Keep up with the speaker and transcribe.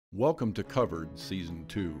Welcome to Covered Season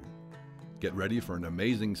 2. Get ready for an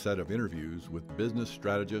amazing set of interviews with business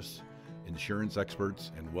strategists, insurance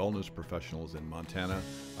experts, and wellness professionals in Montana,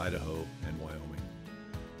 Idaho, and Wyoming.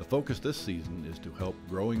 The focus this season is to help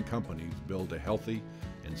growing companies build a healthy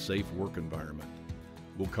and safe work environment.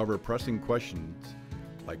 We'll cover pressing questions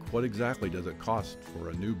like what exactly does it cost for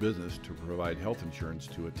a new business to provide health insurance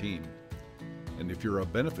to a team? And if you're a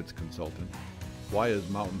benefits consultant, why is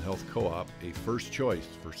Mountain Health Co-op a first choice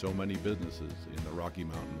for so many businesses in the Rocky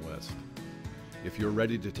Mountain West? If you're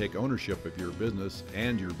ready to take ownership of your business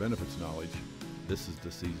and your benefits knowledge, this is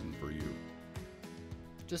the season for you.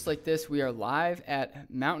 Just like this, we are live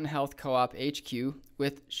at Mountain Health Co-op HQ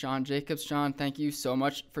with Shawn Jacobs. Shawn, thank you so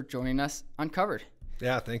much for joining us on Covered.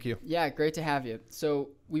 Yeah, thank you. Yeah, great to have you. So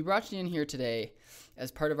we brought you in here today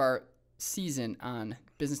as part of our season on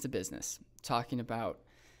business to business, talking about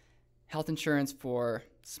health insurance for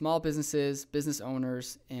small businesses, business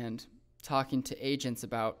owners, and talking to agents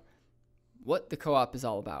about what the co-op is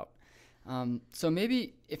all about. So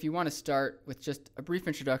maybe if you want to start with just a brief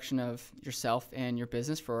introduction of yourself and your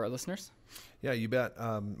business for our listeners. Yeah, you bet.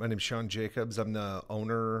 My name's Shawn Jacobs. I'm the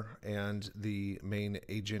owner and the main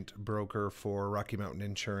agent broker for Rocky Mountain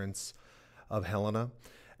Insurance of Helena.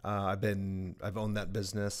 I've owned that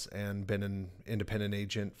business and been an independent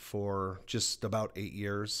agent for just about 8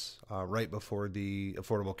 years, right before the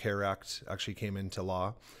Affordable Care Act actually came into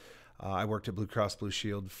law. I worked at Blue Cross Blue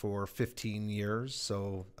Shield for 15 years,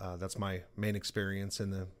 so that's my main experience in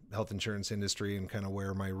the health insurance industry and kind of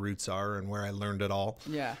where my roots are and where I learned it all.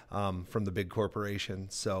 Yeah. From the big corporation.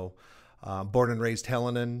 So born and raised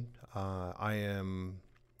Helenan.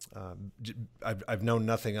 I've known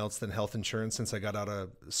nothing else than health insurance since I got out of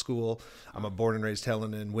school. I'm a born and raised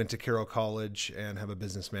Helenan, went to Carroll College and have a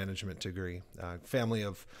business management degree. Got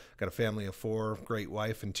a family of 4, great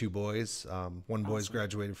wife and 2 boys. One boy's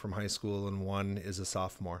graduated from high school and one is a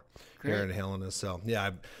sophomore here in Helena. So yeah,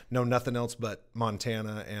 I've known nothing else but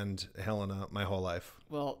Montana and Helena my whole life.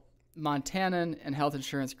 Well, Montanan and health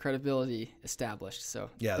insurance credibility established. So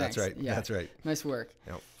yeah, thanks. That's right. Yeah. That's right. Nice work.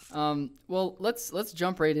 Yep. Well, let's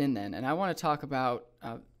jump right in then, and I want to talk about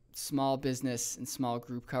small business and small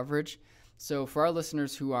group coverage. So for our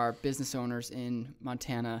listeners who are business owners in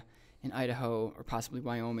Montana, in Idaho, or possibly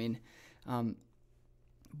Wyoming,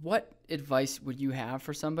 what advice would you have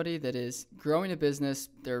for somebody that is growing a business,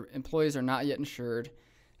 their employees are not yet insured,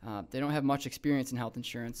 they don't have much experience in health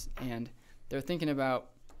insurance, and they're thinking about,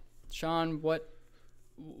 Shawn, what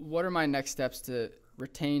are my next steps to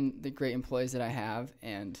retain the great employees that I have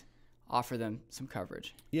and offer them some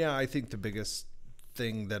coverage? Yeah, I think the biggest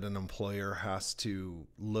thing that an employer has to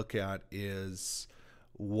look at is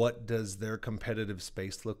what does their competitive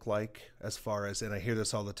space look like as far as, and I hear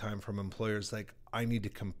this all the time from employers, like, I need to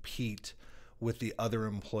compete with the other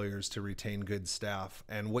employers to retain good staff.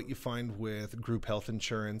 And what you find with group health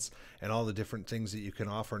insurance and all the different things that you can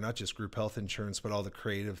offer, not just group health insurance, but all the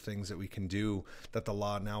creative things that we can do that the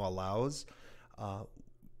law now allows,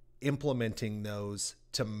 implementing those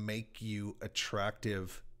to make you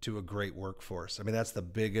attractive to a great workforce. I mean, that's the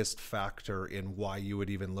biggest factor in why you would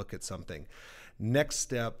even look at something. Next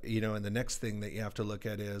step, and the next thing that you have to look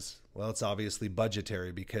at is, well, it's obviously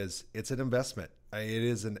budgetary because it's an investment. It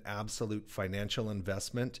is an absolute financial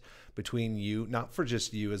investment between you, not for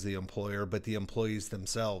just you as the employer, but the employees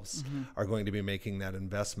themselves are going to be making that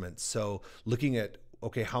investment. So looking at,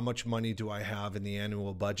 okay, how much money do I have in the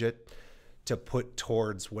annual budget to put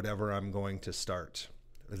towards whatever I'm going to start?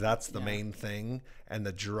 That's the main thing and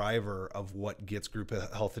the driver of what gets group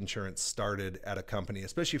health insurance started at a company,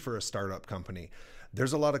 especially for a startup company.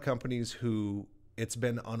 There's a lot of companies who it's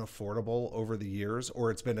been unaffordable over the years, or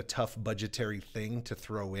it's been a tough budgetary thing to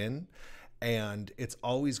throw in. And it's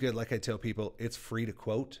always good, like I tell people, it's free to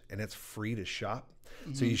quote and it's free to shop.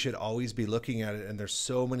 So you should always be looking at it. And there's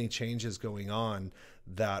so many changes going on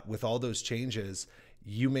that with all those changes,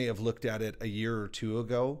 you may have looked at it a year or 2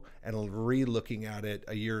 ago and re-looking at it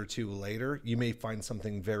a year or 2 later, you may find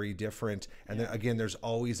something very different. And then again, there's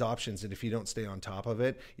always options. And if you don't stay on top of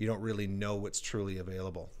it, you don't really know what's truly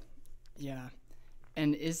available. Yeah.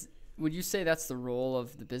 And would you say that's the role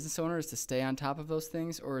of the business owner, is to stay on top of those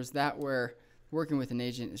things, or is that where working with an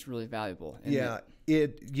agent is really valuable?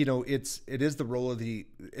 It is the role of it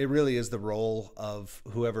really is the role of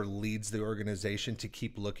whoever leads the organization to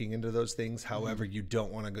keep looking into those things. However, you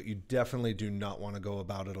definitely do not want to go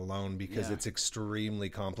about it alone because it's extremely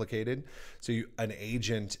complicated. So an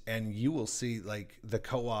agent, and you will see like the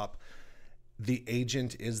co-op, the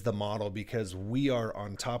agent is the model because we are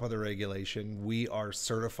on top of the regulation. We are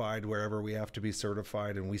certified wherever we have to be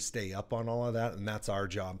certified, and we stay up on all of that. And that's our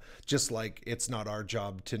job. Just like it's not our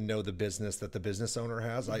job to know the business that the business owner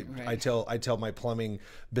has. I tell my plumbing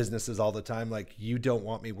businesses all the time, like, you don't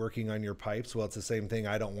want me working on your pipes. Well, it's the same thing.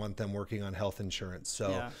 I don't want them working on health insurance.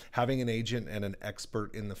 So having an agent and an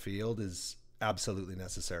expert in the field is absolutely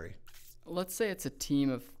necessary. Let's say it's a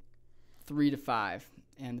team of 3 to 5.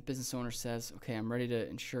 And the business owner says, okay, I'm ready to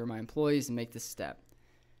insure my employees and make this step.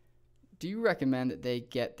 Do you recommend that they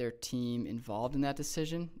get their team involved in that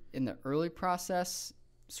decision in the early process,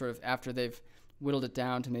 sort of after they've whittled it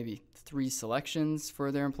down to maybe 3 selections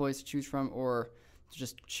for their employees to choose from, or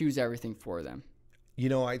just choose everything for them? You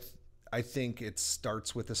know, I think it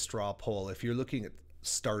starts with a straw poll. If you're looking at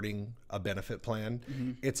starting a benefit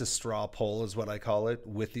plan, it's a straw poll is what I call it,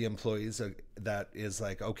 with the employees. That is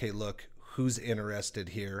like, okay, look, who's interested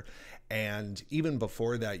here? And even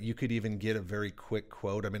before that, you could even get a very quick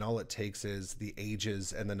quote. I mean, all it takes is the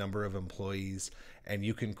ages and the number of employees, and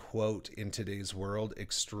you can quote in today's world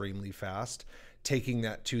extremely fast. Taking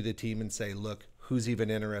that to the team and say, look, who's even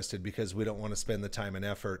interested, because we don't want to spend the time and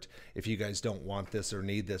effort if you guys don't want this or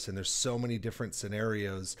need this. And there's so many different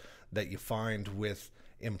scenarios that you find with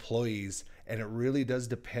employees, and it really does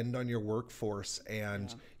depend on your workforce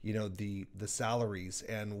and you know, the salaries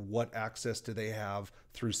and what access do they have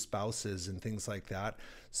through spouses and things like that.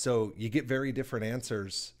 So you get very different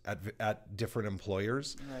answers at different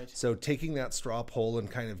employers. Right. So taking that straw poll and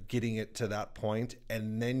kind of getting it to that point,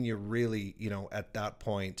 and then you really, you know, at that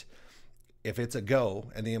point, if it's a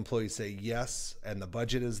go and the employees say yes and the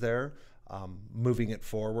budget is there, moving it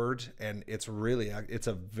forward, and it's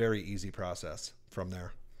a very easy process from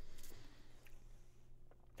there.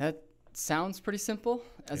 That sounds pretty simple.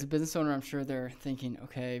 As a business owner, I'm sure they're thinking,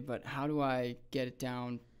 okay, but how do I get it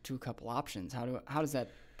down to a couple options? How does that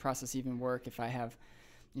process even work if I have,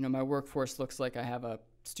 you know, my workforce looks like I have a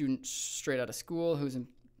student straight out of school who's,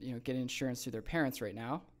 you know, getting insurance through their parents right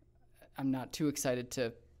now. I'm not too excited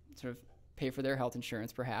to sort of pay for their health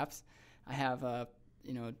insurance, perhaps. I have a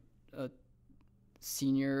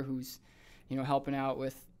senior who's, you know, helping out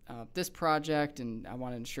with this project, and I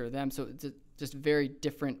want to insure them. So it's just very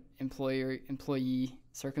different employee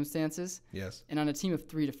circumstances. Yes. And on a team of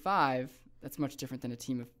 3 to 5, that's much different than a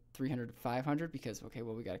team of 300 to 500, because, okay,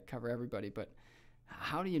 well, we got to cover everybody. But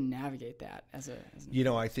how do you navigate that you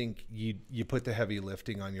know, I think you put the heavy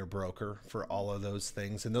lifting on your broker for all of those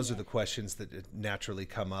things. And those are the questions that naturally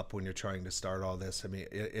come up when you're trying to start all this. I mean,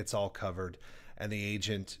 it's all covered. And the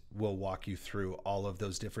agent will walk you through all of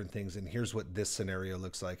those different things. And here's what this scenario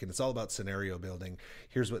looks like. And it's all about scenario building.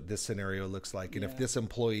 Here's what this scenario looks like. And if this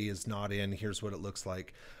employee is not in, here's what it looks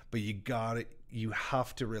like. But you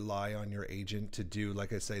have to rely on your agent to do,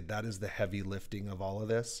 like I say, that is the heavy lifting of all of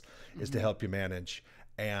this, is to help you manage.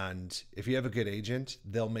 And if you have a good agent,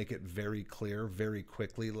 they'll make it very clear very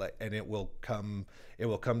quickly, and it will come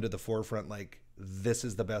to the forefront, like, this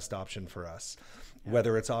is the best option for us.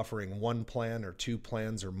 Whether it's offering one plan or 2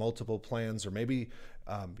 plans or multiple plans, or maybe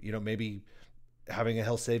maybe having a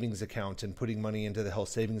health savings account and putting money into the health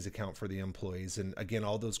savings account for the employees. And again,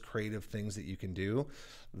 all those creative things that you can do,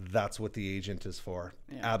 that's what the agent is for.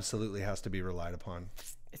 Absolutely has to be relied upon.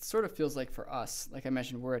 It sort of feels like, for us, like I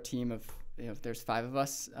mentioned, we're a team of, you know, there's 5 of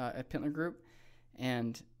us at Pintler Group,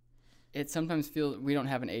 and it sometimes feels we don't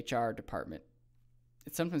have an HR department.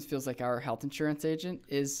 It sometimes feels like our health insurance agent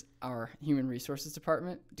is our human resources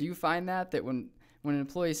department. Do you find that when an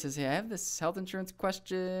employee says, hey, I have this health insurance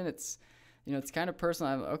question, it's, you know, it's kind of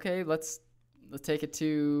personal, okay, let's take it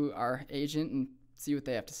to our agent and see what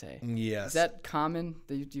they have to say? Yes. Is that common?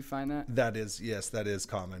 Do you find that? That is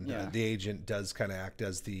common. Yeah. The agent does kind of act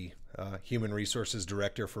as the human resources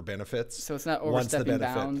director for benefits. So it's not overstepping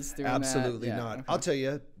bounds doing Absolutely that? not. Okay. I'll tell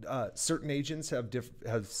you, certain agents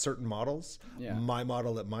have certain models. Yeah. My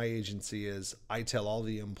model at my agency is I tell all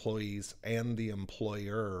the employees and the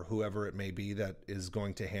employer, or whoever it may be that is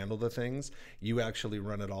going to handle the things, you actually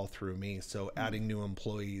run it all through me. So adding new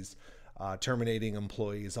employees, terminating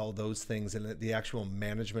employees, all those things, and the actual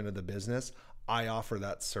management of the business, I offer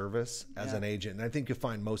that service as an agent. And I think you'll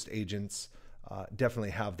find most agents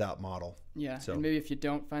definitely have that model. Yeah. So, and maybe if you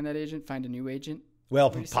don't find that agent, find a new agent. Well,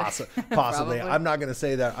 possibly. I'm not going to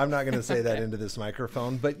say that. I'm not going to say that into this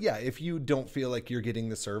microphone. But yeah, if you don't feel like you're getting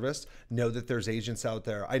the service, know that there's agents out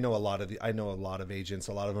there. I know a lot of agents.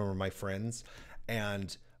 A lot of them are my friends,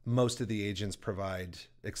 and most of the agents provide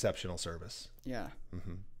exceptional service. Yeah.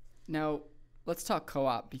 Mm-hmm. Now, let's talk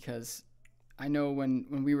co-op, because I know when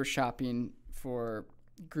we were shopping for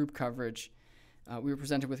group coverage, we were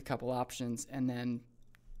presented with a couple options, and then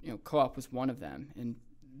co-op was one of them, and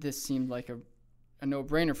this seemed like a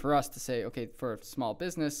no-brainer for us to say, okay, for a small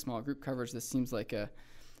business, small group coverage, this seems like a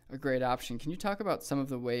great option. Can you talk about some of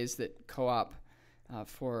the ways that co-op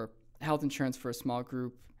for health insurance for a small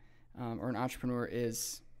group or an entrepreneur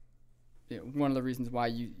is one of the reasons why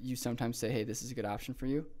you sometimes say, hey, this is a good option for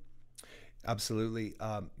you? Absolutely.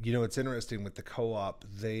 It's interesting with the co-op,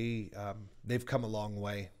 they've come a long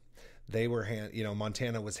way. They were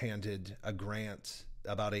Montana was handed a grant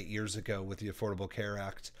about 8 years ago with the Affordable Care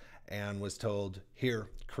Act and was told, here,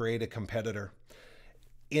 create a competitor.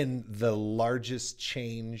 In the largest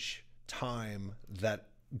change time that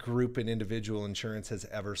group and individual insurance has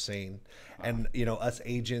ever seen. And, us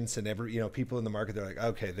agents and people in the market, they're like,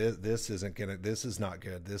 okay, this is not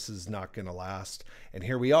good. This is not going to last. And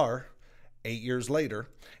here we are 8 years later.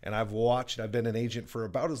 And I've been an agent for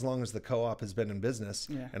about as long as the co-op has been in business.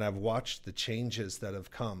 Yeah. And I've watched the changes that have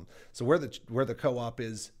come. So where the co-op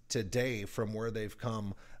is today from where they've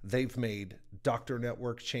come, they've made doctor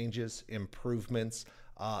network changes, improvements.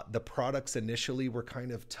 The products initially were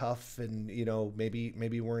kind of tough and,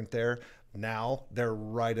 maybe weren't there. Now they're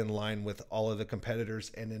right in line with all of the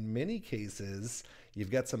competitors. And in many cases,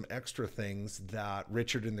 you've got some extra things that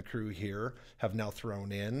Richard and the crew here have now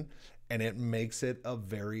thrown in, and it makes it a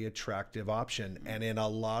very attractive option. And in a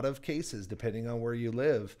lot of cases, depending on where you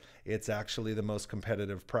live, it's actually the most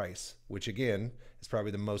competitive price, which again, is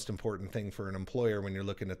probably the most important thing for an employer when you're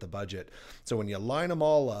looking at the budget. So when you line them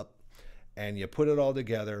all up, and you put it all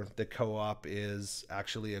together, the co-op is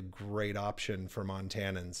actually a great option for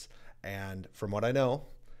Montanans. And from what I know,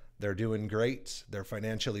 they're doing great. They're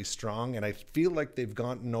financially strong. And I feel like they've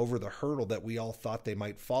gotten over the hurdle that we all thought they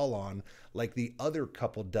might fall on, like the other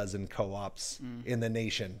couple dozen co-ops in the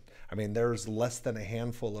nation. I mean, there's less than a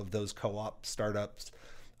handful of those co-op startups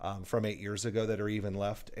from 8 years ago that are even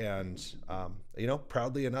left. And,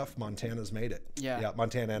 proudly enough, Montana's made it. Yeah,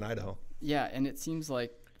 Montana and Idaho. Yeah, and it seems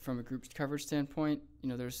like from a group coverage standpoint,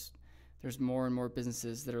 there's more and more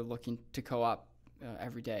businesses that are looking to co-op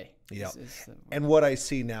every day. Yeah. And what I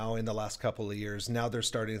see now in the last couple of years, now they're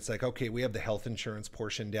starting, it's like, okay, we have the health insurance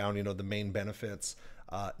portion down, the main benefits.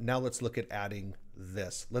 Now let's look at adding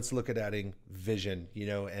this. Let's look at adding vision,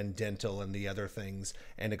 and dental and the other things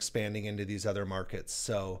and expanding into these other markets.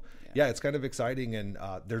 So yeah, it's kind of exciting. And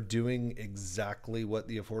they're doing exactly what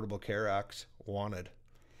the Affordable Care Act wanted.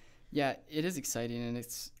 Yeah, it is exciting, and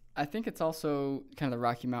I think it's also kind of the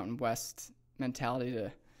Rocky Mountain West mentality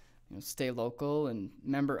to, stay local and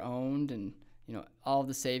member owned, and all of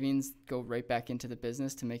the savings go right back into the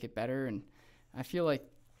business to make it better. And I feel like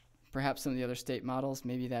perhaps some of the other state models,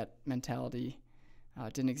 maybe that mentality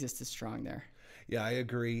didn't exist as strong there. Yeah, I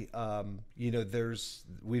agree.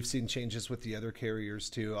 We've seen changes with the other carriers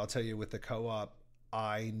too. I'll tell you, with the co-op,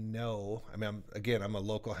 I'm a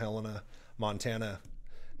local Helena, Montana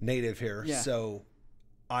native here. Yeah. So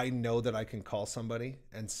I know that I can call somebody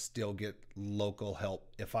and still get local help.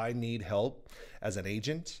 If I need help as an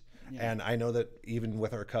agent, and I know that even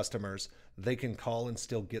with our customers, they can call and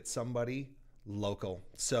still get somebody local.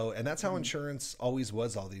 So, and that's how insurance always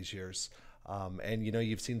was all these years. And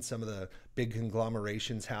you've seen some of the big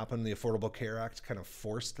conglomerations happen. The Affordable Care Act kind of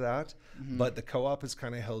forced that, but the co-op has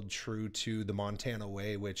kind of held true to the Montana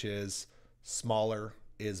way, which is smaller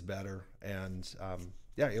is better. And,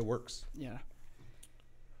 it works. Yeah.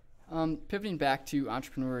 Pivoting back to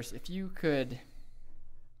entrepreneurs, if you could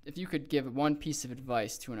give one piece of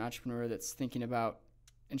advice to an entrepreneur that's thinking about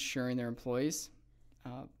insuring their employees,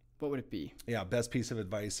 what would it be? Yeah, best piece of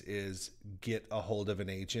advice is get a hold of an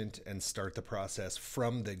agent and start the process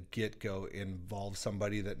from the get-go. Involve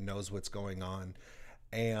somebody that knows what's going on,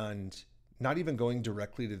 and not even going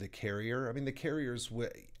directly to the carrier. I mean, the carriers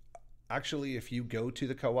actually, if you go to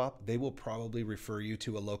the co-op, they will probably refer you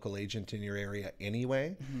to a local agent in your area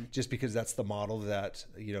anyway, just because that's the model that,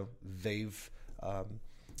 they've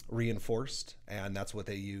reinforced, and that's what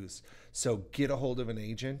they use. So get a hold of an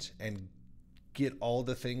agent and get all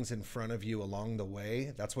the things in front of you along the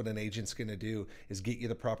way. That's what an agent's going to do, is get you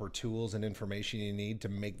the proper tools and information you need to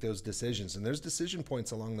make those decisions. And there's decision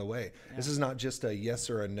points along the way. Yeah. This is not just a yes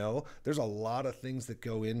or a no. There's a lot of things that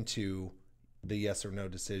go into the yes or no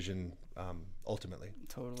decision ultimately.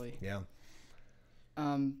 Totally. Yeah.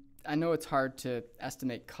 I know it's hard to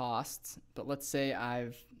estimate costs, but let's say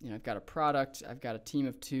I've got a product, I've got a team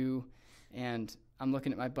of 2, and I'm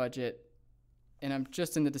looking at my budget, and I'm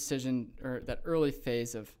just in the decision, or that early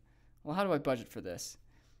phase of, well, how do I budget for this?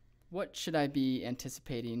 What should I be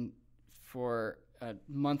anticipating for a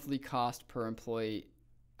monthly cost per employee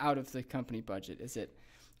out of the company budget? Is it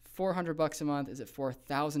 $400 a month? Is it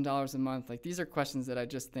 $4,000 a month? Like, these are questions that I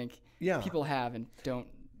just think people have and don't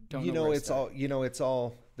don't You know know, where to it's start?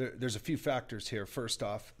 all there's a few factors here. First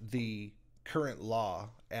off, the current law,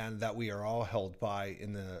 and that we are all held by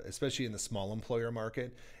especially in the small employer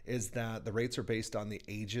market, is that the rates are based on the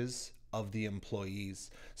ages of the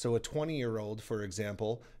employees. So a 20-year-old, for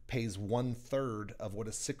example, pays 1/3 of what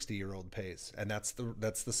a 60-year-old pays, and that's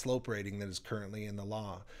the slope rating that is currently in the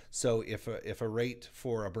law. So if a rate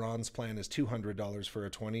for a bronze plan is $200 for a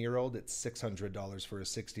 20-year-old, it's $600 for a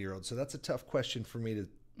 60-year-old. So that's a tough question for me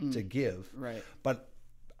to give. Right. But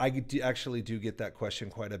actually do get that question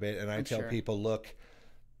quite a bit, and I tell sure. people, look,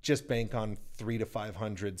 just bank on 300 to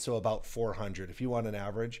 500, so about 400 if you want an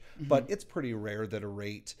average. But it's pretty rare that a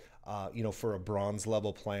rate, for a bronze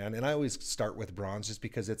level plan, and I always start with bronze just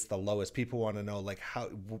because it's the lowest. People want to know, like,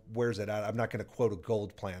 where's it at? I'm not going to quote a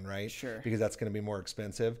gold plan, right? Sure. Because that's going to be more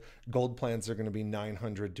expensive. Gold plans are going to be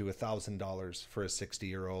 $900 to $1,000 for a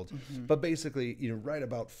 60-year-old. But basically, right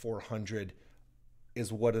about 400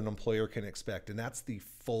 is what an employer can expect, and that's the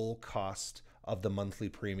full cost of the monthly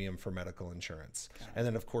premium for medical insurance. And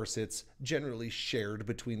then, of course, it's generally shared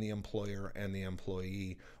between the employer and the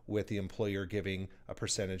employee, with the employer giving a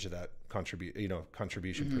percentage of that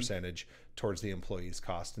contribution percentage towards the employee's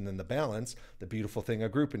cost. And then the balance, the beautiful thing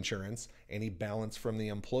of group insurance, any balance from the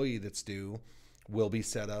employee that's due will be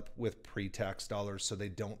set up with pre-tax dollars, so they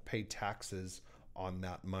don't pay taxes on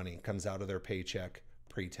that money. It comes out of their paycheck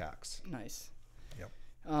pre-tax. Nice. Yep.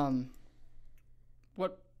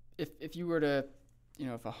 What if you were to,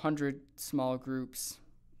 if 100 small groups,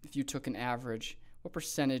 if you took an average, what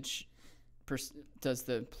percentage does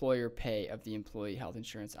the employer pay of the employee health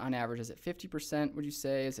insurance on average? Is it 50%? Would you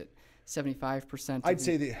say? Is it 75%? I'd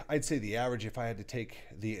say the average, if I had to take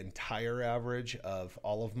the entire average of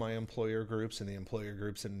all of my employer groups and the employer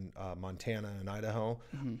groups in Montana and Idaho,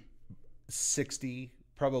 60.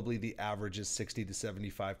 Probably the average is 60 to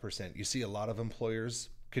 75%. You see a lot of employers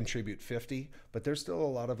contribute 50, but there's still a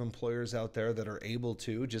lot of employers out there that are able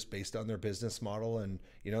to, just based on their business model and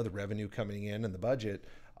the revenue coming in and the budget.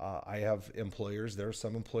 I have employers. There are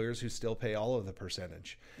some employers who still pay all of the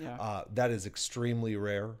percentage. Yeah. That is extremely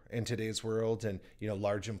rare in today's world, and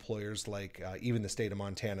large employers like even the state of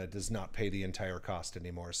Montana does not pay the entire cost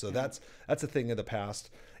anymore. So that's a thing of the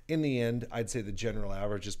past. In the end, I'd say the general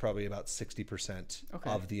average is probably about 60%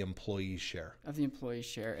 of the employee share. Of the employee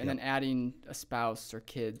share. And then adding a spouse or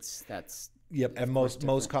kids, that's... Yep, and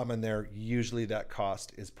most common there, usually that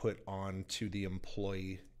cost is put on to the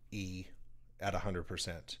employee at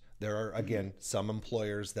 100%. There are, again, some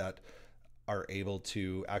employers that are able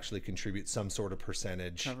to actually contribute some sort of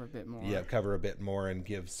percentage. Cover a bit more. Yeah, cover a bit more and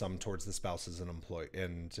give some towards the spouses and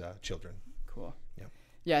children. Cool. Yeah.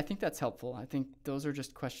 Yeah, I think that's helpful. I think those are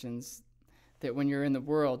just questions that when you're in the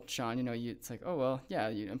world, Shawn, it's like, oh, well, yeah,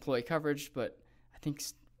 employee coverage, but I think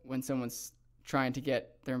when someone's trying to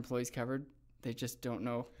get their employees covered, they just don't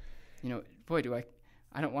know, boy,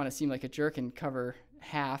 I don't want to seem like a jerk and cover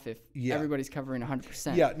half if everybody's covering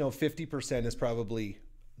 100%. Yeah, no, 50% is probably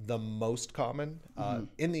the most common.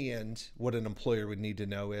 In the end, what an employer would need to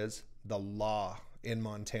know is the law in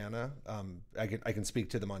Montana. I can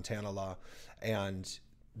speak to the Montana law, and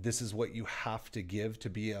this is what you have to give to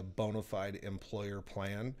be a bona fide employer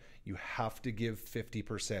plan. You have to give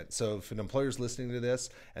 50%. So if an employer is listening to this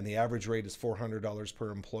and the average rate is $400 per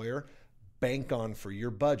employer, bank on for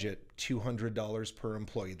your budget $200 per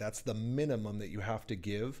employee. That's the minimum that you have to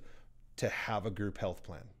give to have a group health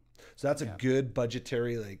plan. So that's a good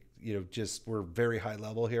budgetary, we're very high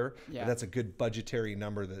level here. Yeah. But that's a good budgetary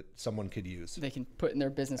number that someone could use. They can put in their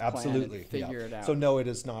business plan and figure it out. So no, it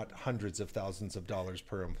is not hundreds of thousands of dollars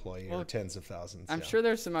per employee or tens of thousands. I'm sure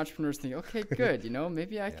there's some entrepreneurs thinking, okay, good.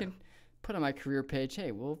 Maybe I can put on my career page,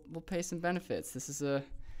 hey, we'll pay some benefits. This is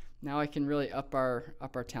now I can really up our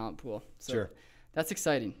talent pool. So sure. That's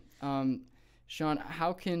exciting. Shawn,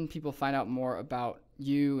 how can people find out more about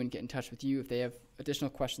you and get in touch with you if they have additional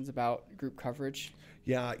questions about group coverage?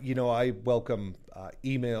 Yeah, I welcome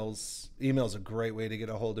emails. Email's a great way to get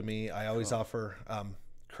a hold of me. I always offer,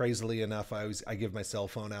 crazily enough, I give my cell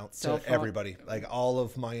phone out to everybody. Like all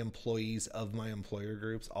of my employees of my employer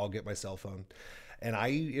groups, I'll get my cell phone. And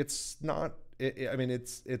it's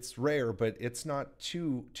rare, but it's not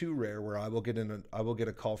too rare where I will get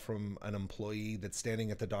a call from an employee that's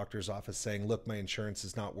standing at the doctor's office saying, look, my insurance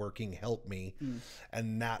is not working, help me.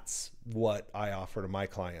 And that's what I offer to my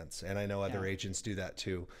clients. And I know other agents do that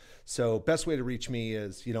too. So best way to reach me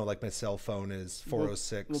is, like my cell phone is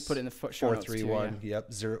 406. We'll put it in the show notes too,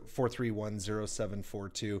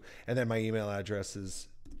 431-0742. And then my email address is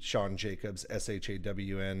Shawn Jacobs,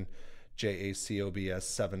 SHAWN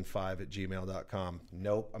JACOBS75 @gmail.com.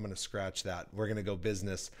 Nope, I'm going to scratch that. We're going to go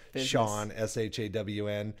business. Shawn,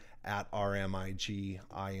 SHAWN at rmiginc.com.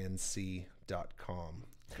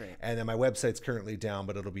 Great. And then my website's currently down,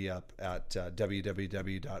 but it'll be up at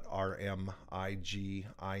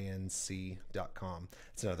www.rmiginc.com.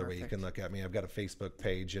 It's another way you can look at me. I've got a Facebook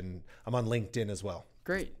page, and I'm on LinkedIn as well.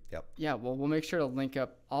 Great. Yep. Yeah, well, we'll make sure to link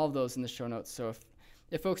up all of those in the show notes. So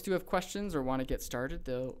if folks do have questions or want to get started,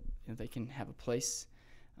 they can have a place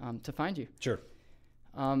to find you. Sure.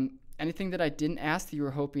 Anything that I didn't ask that you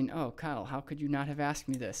were hoping, oh, Kyle, how could you not have asked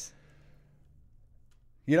me this?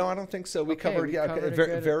 I don't think so. We covered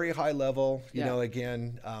very high level. You know,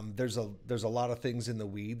 again, there's a lot of things in the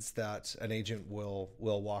weeds that an agent will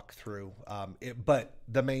walk through. But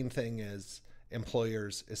the main thing is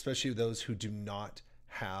employers, especially those who do not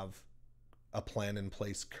have a plan in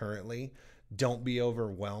place currently, don't be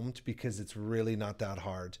overwhelmed, because it's really not that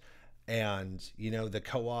hard. And, the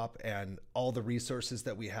co-op and all the resources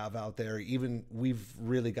that we have out there, even we've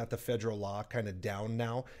really got the federal law kind of down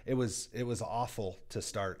now. It was awful to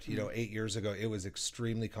start, 8 years ago. It was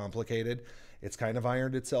extremely complicated. It's kind of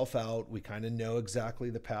ironed itself out. We kind of know exactly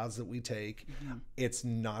the paths that we take. Mm-hmm. It's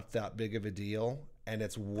not that big of a deal, and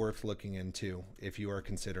it's worth looking into if you are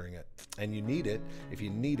considering it. And you need it. If you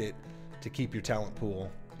need it to keep your talent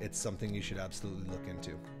pool, it's something you should absolutely look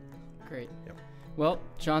into. Great. Yep. Well,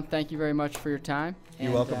 Shawn, thank you very much for your time.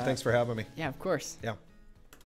 You're welcome. Thanks for having me. Yeah, of course. Yeah.